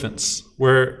the elephants,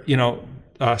 where,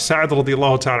 Sa'ad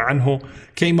radiallahu ta'ala anhu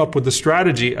came up with the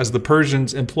strategy as the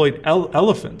Persians employed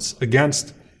elephants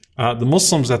against the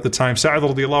Muslims at the time. Sa'ad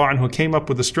radiallahu anhu came up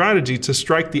with a strategy to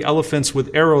strike the elephants with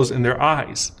arrows in their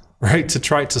eyes, right? To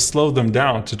try to slow them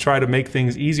down, to try to make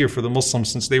things easier for the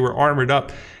Muslims since they were armored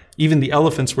up. Even the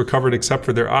elephants were covered except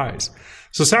for their eyes.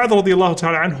 So Sa'ad radiallahu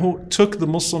ta'ala anhu took the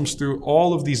Muslims through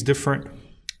all of these different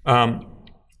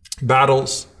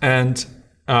battles, and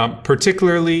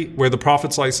particularly where the Prophet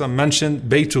ﷺ mentioned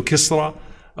Baytu Kisra,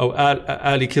 or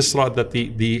Ali Kisra, that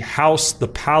the house, the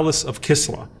palace of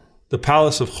Kisra, the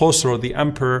palace of Khosrow, the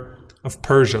emperor of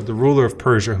Persia, the ruler of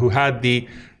Persia, who had the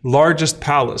largest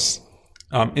palace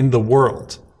in the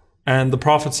world. And the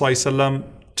Prophet ﷺ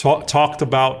talked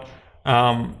about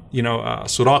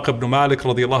Suraq ibn Malik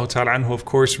radiallahu ta'ala anhu, of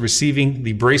course, receiving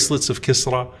the bracelets of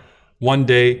Kisra one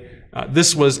day.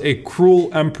 This was a cruel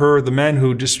emperor, the man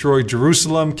who destroyed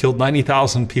Jerusalem, killed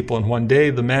 90,000 people in one day,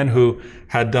 the man who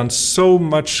had done so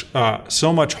much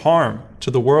harm to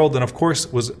the world, and of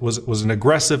course was an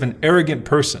aggressive and arrogant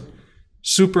person,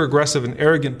 super aggressive and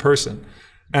arrogant person.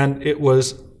 And it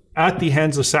was at the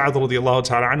hands of Sa'ad radiallahu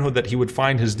ta'ala anhu that he would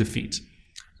find his defeat.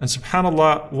 And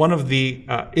subhanAllah, one of the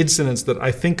incidents that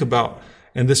I think about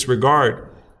in this regard,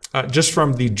 just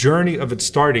from the journey of it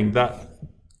starting, that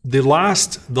the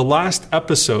last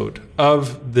episode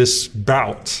of this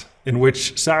bout in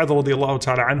which Sa'ad radiallahu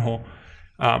ta'ala anhu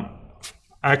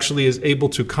actually is able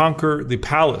to conquer the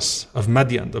palace of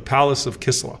Madian, the palace of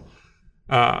Kisra.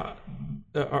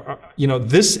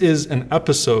 This is an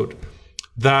episode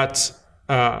that,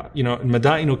 in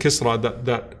Madainu Kisra,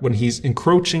 that when he's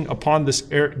encroaching upon this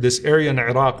area in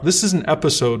Iraq, this is an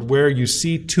episode where you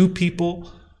see two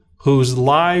people whose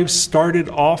lives started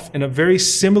off in a very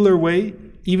similar way,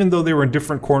 even though they were in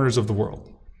different corners of the world.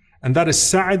 And that is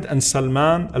Sa'ad and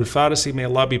Salman al-Farisi, may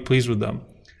Allah be pleased with them.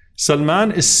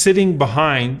 Salman is sitting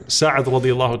behind Sa'ad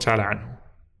radiallahu ta'ala anhu.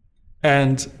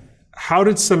 And how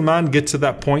did Salman get to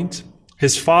that point?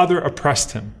 His father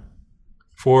oppressed him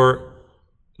for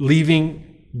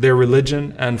leaving their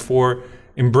religion and for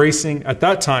embracing, at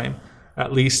that time,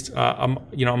 at least, a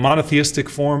monotheistic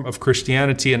form of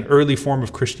Christianity, an early form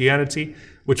of Christianity,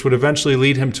 which would eventually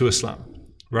lead him to Islam,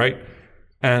 right?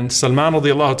 And Salman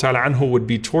radiallahu ta'ala anhu would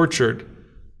be tortured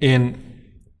in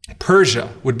Persia,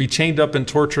 would be chained up and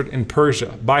tortured in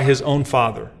Persia by his own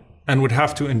father, and would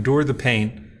have to endure the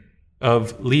pain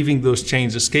of leaving those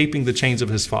chains, escaping the chains of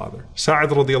his father.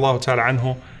 Sa'ad radiallahu ta'ala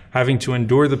anhu having to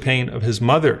endure the pain of his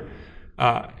mother,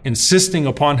 insisting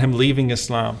upon him leaving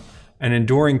Islam, and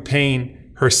enduring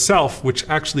pain herself, which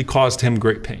actually caused him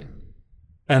great pain.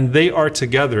 And they are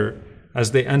together as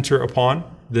they enter upon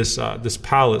this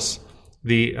palace,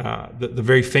 the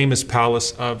very famous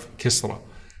palace of Kisra.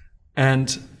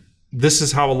 And this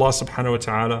is how Allah subhanahu wa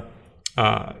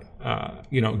ta'ala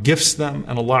gifts them,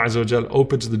 and Allah Azza wa Jal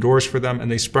opens the doors for them,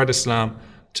 and they spread Islam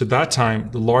to that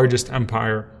time, the largest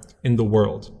empire in the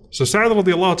world. So Sa'ad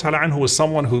radiallahu ta'ala anhu was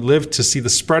someone who lived to see the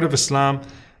spread of Islam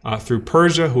through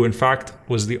Persia, who in fact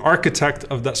was the architect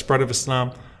of that spread of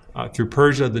Islam through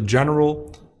Persia, the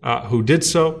general who did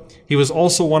so. He was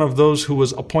also one of those who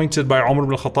was appointed by Umar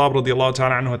ibn al-Khattab radiallahu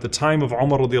ta'ala anhu at the time of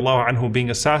Umar radiallahu anhu being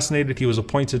assassinated. He was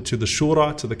appointed to the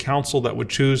Shura, to the council that would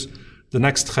choose the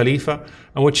next Khalifa.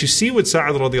 And what you see with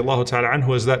Saad radiallahu ta'ala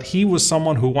anhu is that he was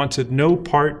someone who wanted no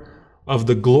part of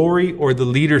the glory or the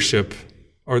leadership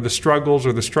or the struggles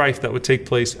or the strife that would take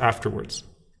place afterwards.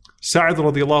 Saad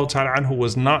radiallahu ta'ala anhu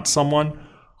was not someone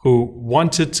who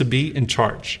wanted to be in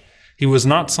charge. He was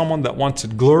not someone that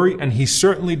wanted glory, and he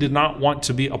certainly did not want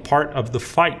to be a part of the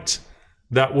fight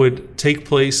that would take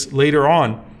place later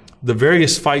on, the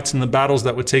various fights and the battles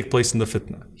that would take place in the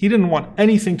fitna. He didn't want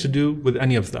anything to do with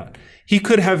any of that. He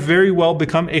could have very well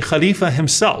become a Khalifa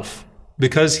himself,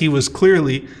 because he was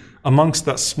clearly amongst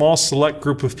that small select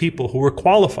group of people who were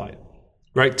qualified,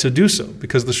 right, to do so,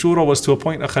 because the Shura was to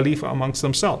appoint a Khalifa amongst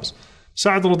themselves.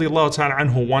 Sa'ad radiallahu ta'ala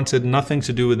anhu wanted nothing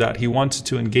to do with that. He wanted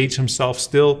to engage himself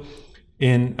still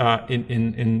in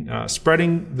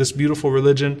spreading this beautiful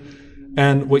religion.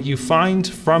 And what you find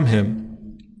from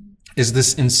him is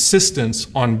this insistence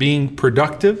on being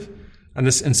productive and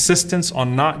this insistence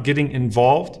on not getting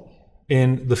involved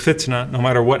in the fitna no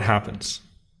matter what happens.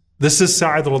 This is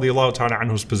Sa'ad radiallahu ta'ala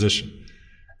anhu's position.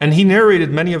 And he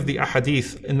narrated many of the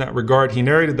ahadith in that regard. He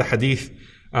narrated the hadith,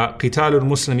 قِتَالُ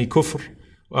الْمُسْلِمِ كُفْرٌ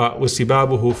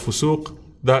وَسِبَابُهُ فُسُوقٌ,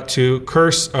 that to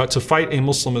curse, to fight a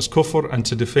Muslim is kufr, and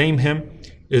to defame him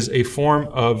is a form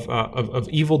of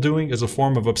evil doing, is a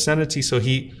form of obscenity. So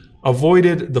he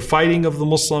avoided the fighting of the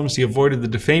Muslims, he avoided the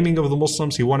defaming of the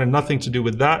Muslims, he wanted nothing to do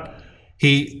with that.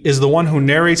 He is the one who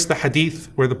narrates the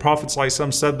hadith where the Prophet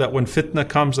ﷺ said that when fitna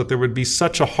comes, that there would be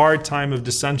such a hard time of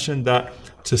dissension that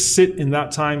to sit in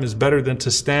that time is better than to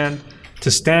stand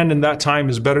in that time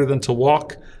is better than to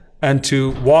walk, and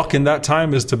to walk in that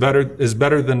time is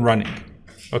better than running.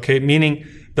 Okay, meaning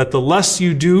that the less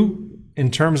you do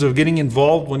in terms of getting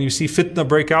involved when you see fitna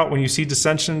break out, when you see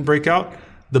dissension break out,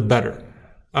 the better.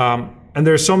 And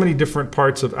there are so many different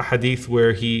parts of ahadith where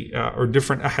or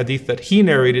different ahadith that he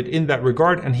narrated in that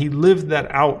regard, and he lived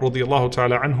that out, radiyallahu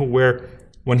ta'ala anhu, where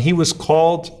when he was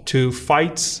called to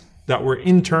fights that were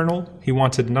internal, he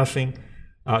wanted nothing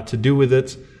to do with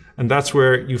it. And that's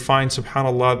where you find,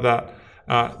 subhanAllah,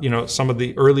 that some of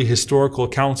the early historical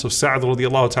accounts of Sa'ad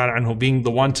radiallahu ta'ala anhu being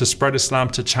the one to spread Islam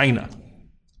to China,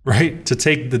 right? To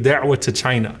take the da'wah to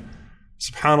China.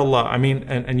 SubhanAllah. I mean,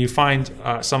 and you find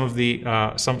some of the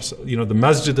the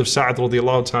masjid of Sa'ad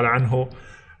radiallahu ta'ala anhu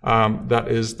that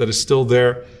is still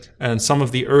there, and some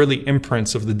of the early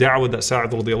imprints of the da'wah that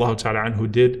Sa'ad radiallahu ta'ala anhu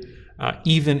did,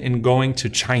 even in going to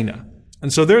China.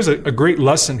 And so there's a great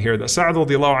lesson here that Sa'ad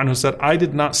radiallahu anhu said, I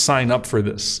did not sign up for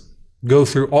this. Go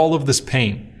through all of this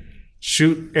pain,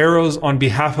 shoot arrows on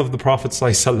behalf of the Prophet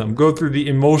ﷺ, go through the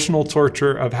emotional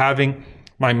torture of having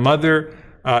my mother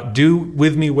do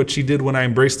with me what she did when I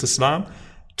embraced Islam,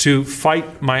 to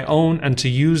fight my own and to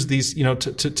use these,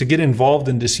 to get involved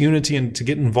in disunity and to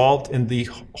get involved in the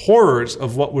horrors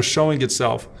of what was showing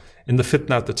itself in the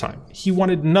fitna at the time. He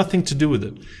wanted nothing to do with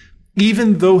it,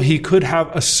 even though he could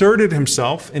have asserted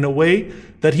himself in a way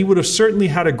that he would have certainly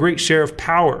had a great share of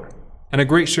power and a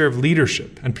great share of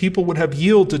leadership, and people would have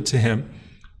yielded to him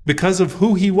because of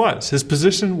who he was. His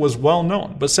position was well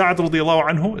known. But Sa'ad radiallahu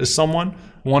anhu is someone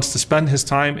who wants to spend his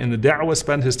time in the da'wah,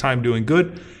 spend his time doing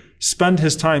good, spend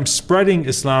his time spreading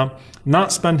Islam,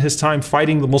 not spend his time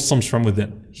fighting the Muslims from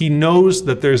within. He knows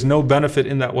that there's no benefit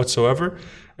in that whatsoever.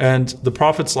 And the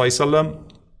Prophet ﷺ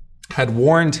had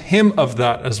warned him of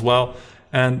that as well.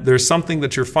 And there's something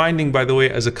that you're finding, by the way,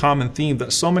 as a common theme,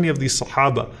 that so many of these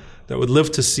Sahaba that would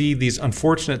live to see these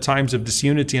unfortunate times of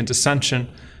disunity and dissension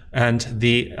and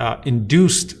the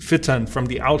induced fitan from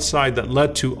the outside that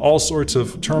led to all sorts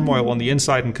of turmoil on the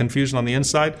inside and confusion on the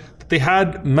inside, they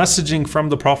had messaging from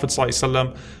the Prophet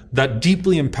ﷺ that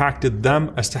deeply impacted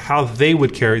them as to how they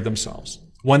would carry themselves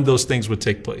when those things would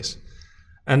take place.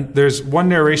 And there's one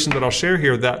narration that I'll share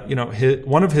here that,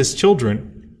 one of his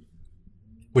children,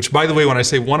 which, by the way, when I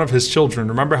say one of his children,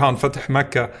 remember how in Fatih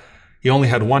Mecca, he only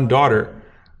had one daughter.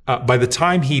 By the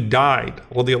time he died,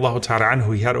 radiyallahu ta'ala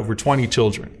anhu, he had over 20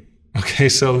 children. Okay,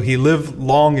 so he lived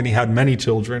long and he had many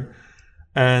children.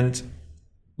 And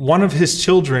one of his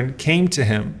children came to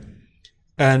him,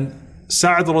 and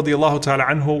Sa'ad radiyallahu ta'ala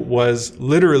anhu was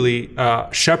literally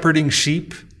shepherding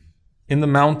sheep in the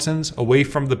mountains away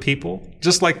from the people.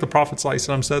 Just like the Prophet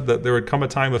ﷺ said that there would come a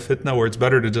time of fitna where it's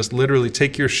better to just literally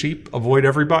take your sheep, avoid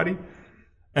everybody.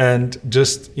 And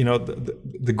just,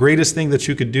 the greatest thing that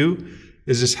you could do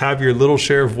is just have your little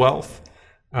share of wealth,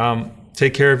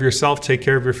 take care of yourself, take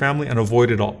care of your family, and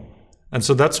avoid it all. And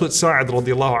so that's what Sa'ad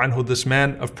radiallahu anhu, this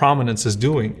man of prominence, is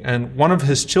doing. And one of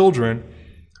his children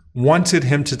wanted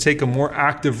him to take a more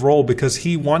active role because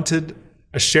he wanted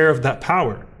a share of that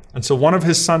power. And so one of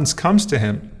his sons comes to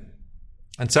him,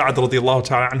 and Sa'ad radiallahu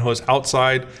ta'ala anhu is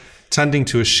outside tending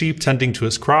to his sheep, tending to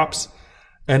his crops.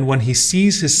 And when he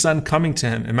sees his son coming to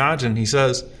him, imagine, he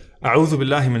says, "A'udhu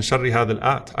billahi min sharri hadha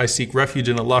al-at." I seek refuge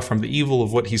in Allah from the evil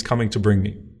of what he's coming to bring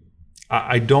me.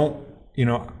 I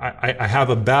have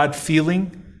a bad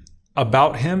feeling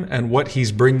about him and what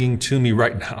he's bringing to me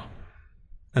right now.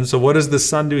 And so what does the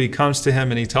son do? He comes to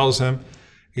him and he tells him,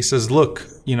 he says, look,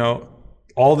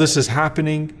 all this is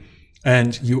happening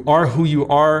and you are who you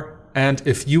are. And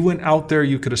if you went out there,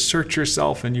 you could assert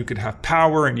yourself and you could have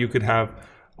power and you could have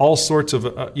all sorts of,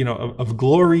 of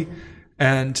glory,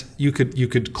 and you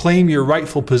could claim your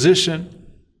rightful position.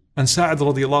 And Sa'ad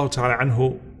radiallahu ta'ala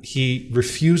anhu, he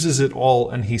refuses it all,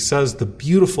 and he says the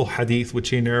beautiful hadith which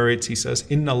he narrates. He says,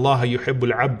 "Inna Allah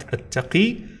yuhibbul abd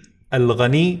at-taqi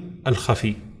al-ghani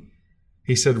al-khafi."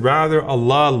 He said, rather,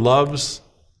 Allah loves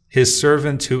his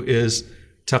servant who is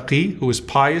taqi, who is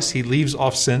pious, he leaves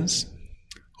off sins,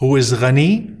 who is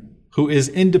ghani, who is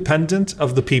independent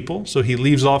of the people, so he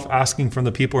leaves off asking from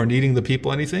the people or needing the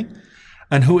people anything,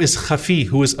 and who is khafi,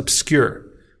 who is obscure,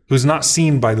 who's not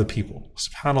seen by the people.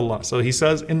 SubhanAllah. So he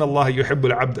says, "Inna Allah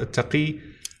yuhibbul abd at-taqi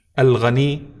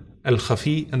al-ghani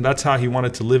al-khafi," and that's how he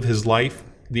wanted to live his life,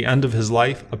 the end of his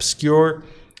life, obscure,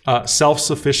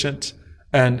 self-sufficient,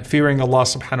 and fearing Allah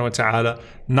subhanahu wa ta'ala,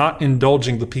 not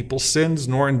indulging the people's sins,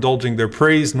 nor indulging their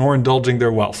praise, nor indulging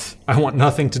their wealth. I want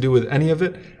nothing to do with any of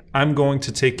it. I'm going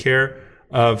to take care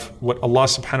of what Allah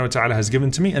subhanahu wa ta'ala has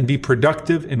given to me and be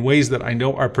productive in ways that I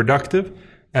know are productive,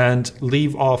 and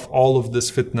leave off all of this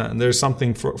fitna. And there's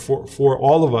something for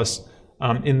all of us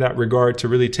in that regard to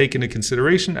really take into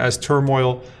consideration as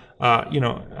turmoil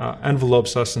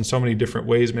envelopes us in so many different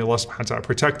ways. May Allah subhanahu wa ta'ala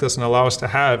protect us and allow us to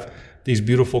have these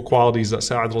beautiful qualities that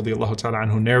Sa'ad radiallahu ta'ala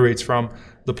anhu narrates from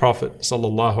the Prophet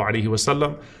sallallahu alaihi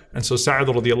wasallam. And so Sa'ad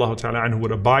radiallahu ta'ala anhu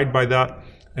would abide by that,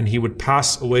 and he would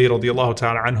pass away radiallahu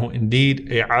ta'ala anhu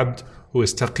indeed a abd who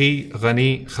is taqi,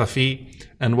 ghani, khafi.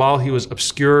 And while he was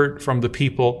obscured from the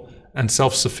people and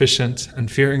self-sufficient and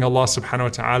fearing Allah subhanahu wa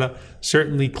ta'ala,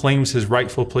 certainly claims his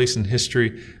rightful place in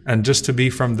history, and just to be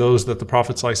from those that the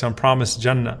Prophet ﷺ promised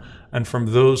Jannah, and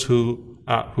from those who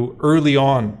early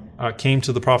on came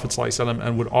to the Prophet ﷺ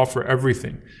and would offer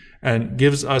everything, and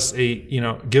gives us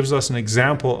an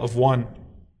example of one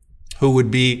who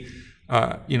would be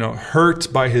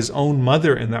hurt by his own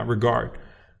mother in that regard,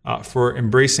 for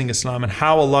embracing Islam, and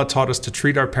how Allah taught us to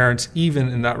treat our parents even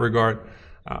in that regard.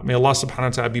 May Allah subhanahu wa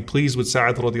ta'ala be pleased with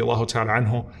Sa'ad radiallahu ta'ala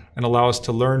anhu and allow us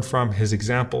to learn from his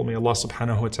example. May Allah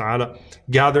subhanahu wa ta'ala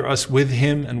gather us with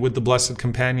him and with the blessed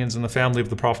companions and the family of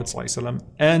the Prophet sallallahu alaihi wasallam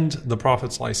and the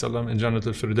Prophet sallallahu alaihi wasallam in Jannat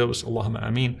al-Firdaus. Allahumma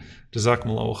ameen.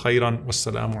 Jazakumullahu khairan.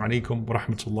 Wassalamu alaikum wa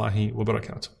rahmatullahi wa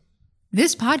barakatuh.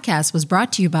 This podcast was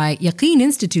brought to you by Yaqeen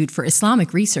Institute for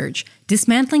Islamic Research,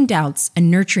 dismantling doubts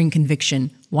and nurturing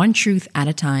conviction, one truth at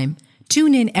a time.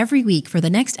 Tune in every week for the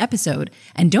next episode,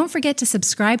 and don't forget to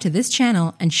subscribe to this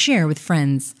channel and share with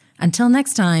friends. Until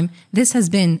next time, this has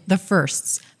been The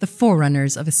Firsts, the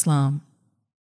Forerunners of Islam.